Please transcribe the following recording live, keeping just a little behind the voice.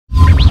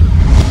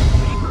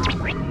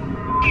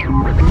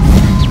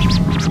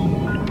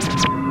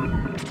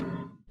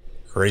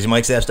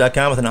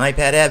CrazyMikesapps.com with an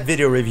iPad app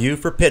video review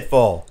for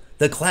Pitfall.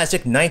 The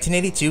classic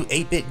 1982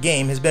 8-bit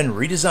game has been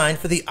redesigned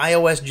for the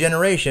iOS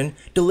generation,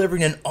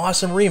 delivering an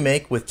awesome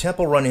remake with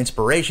Temple Run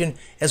inspiration,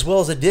 as well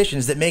as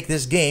additions that make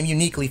this game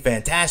uniquely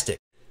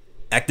fantastic.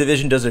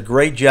 Activision does a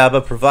great job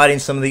of providing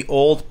some of the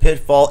old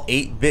Pitfall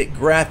 8-bit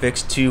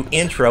graphics to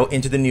intro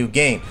into the new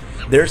game.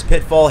 There's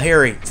Pitfall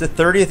Harry. It's the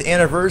 30th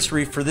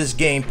anniversary for this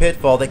game,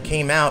 Pitfall, that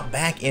came out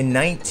back in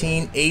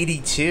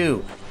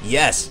 1982.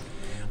 Yes!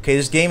 Okay,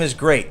 this game is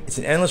great. It's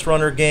an endless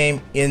runner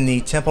game in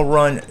the Temple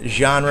Run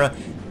genre.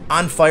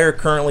 On fire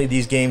currently,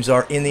 these games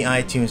are in the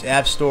iTunes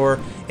App Store,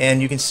 and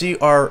you can see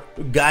our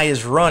guy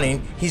is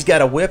running. He's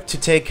got a whip to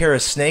take care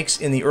of snakes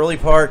in the early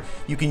part.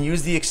 You can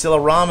use the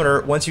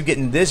accelerometer once you get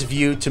in this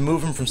view to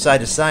move him from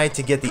side to side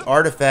to get the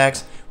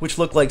artifacts, which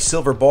look like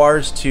silver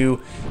bars, to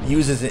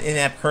use as an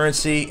in-app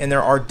currency, and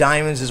there are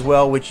diamonds as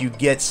well, which you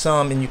get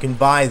some and you can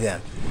buy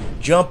them.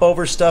 Jump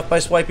over stuff by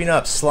swiping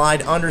up,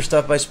 slide under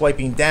stuff by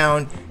swiping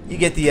down. You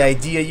get the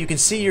idea. You can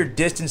see your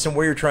distance and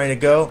where you're trying to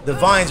go. The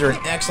vines are an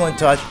excellent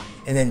touch,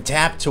 and then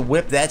tap to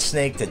whip that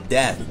snake to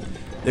death.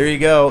 There you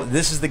go.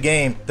 This is the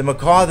game. The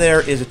macaw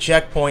there is a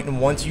checkpoint, and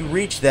once you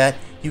reach that,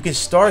 you can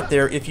start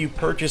there if you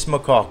purchase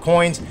macaw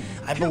coins.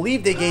 I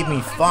believe they gave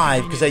me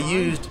 5 because I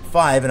used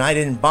 5 and I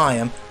didn't buy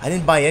them. I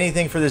didn't buy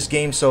anything for this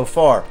game so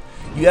far.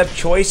 You have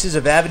choices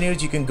of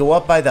avenues. You can go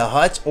up by the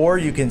huts, or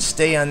you can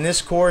stay on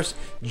this course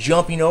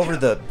jumping over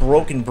the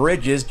broken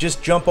bridges.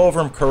 Just jump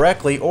over them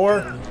correctly,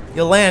 or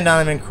you'll land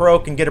on them and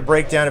croak and get a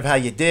breakdown of how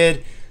you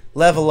did.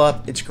 Level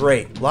up. It's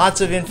great.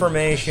 Lots of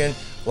information,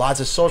 lots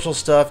of social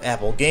stuff.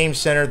 Apple Game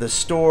Center, the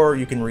store,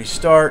 you can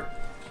restart.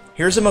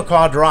 Here's a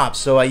macaw drop.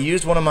 So I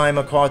used one of my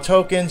macaw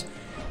tokens.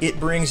 It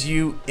brings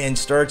you and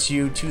starts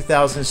you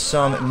 2,000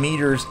 some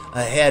meters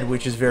ahead,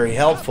 which is very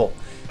helpful.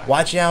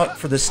 Watch out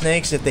for the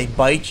snakes. If they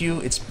bite you,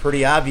 it's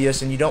pretty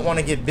obvious, and you don't want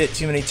to get bit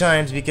too many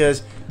times,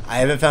 because I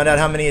haven't found out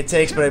how many it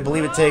takes, but I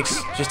believe it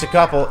takes just a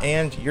couple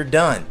and you're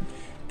done.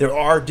 There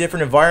are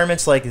different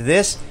environments like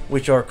this,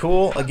 which are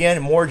cool.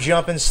 Again, more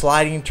jumping,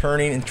 sliding,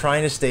 turning, and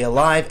trying to stay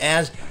alive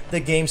as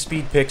the game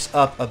speed picks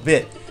up a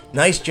bit.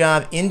 Nice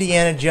job,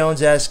 Indiana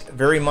Jones-esque,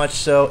 very much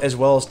so, as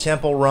well as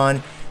Temple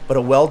Run, but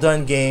a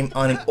well-done game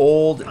on an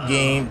old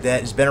game that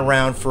has been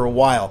around for a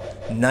while.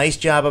 Nice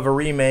job of a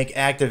remake,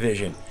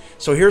 Activision.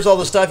 So here's all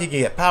the stuff you can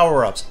get: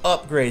 power-ups,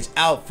 upgrades,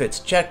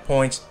 outfits,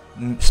 checkpoints.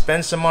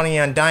 Spend some money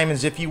on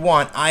diamonds if you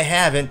want. I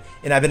haven't,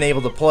 and I've been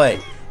able to play,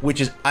 which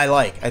is I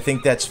like. I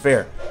think that's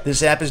fair.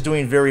 This app is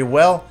doing very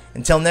well.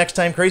 Until next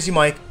time, Crazy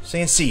Mike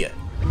saying see ya.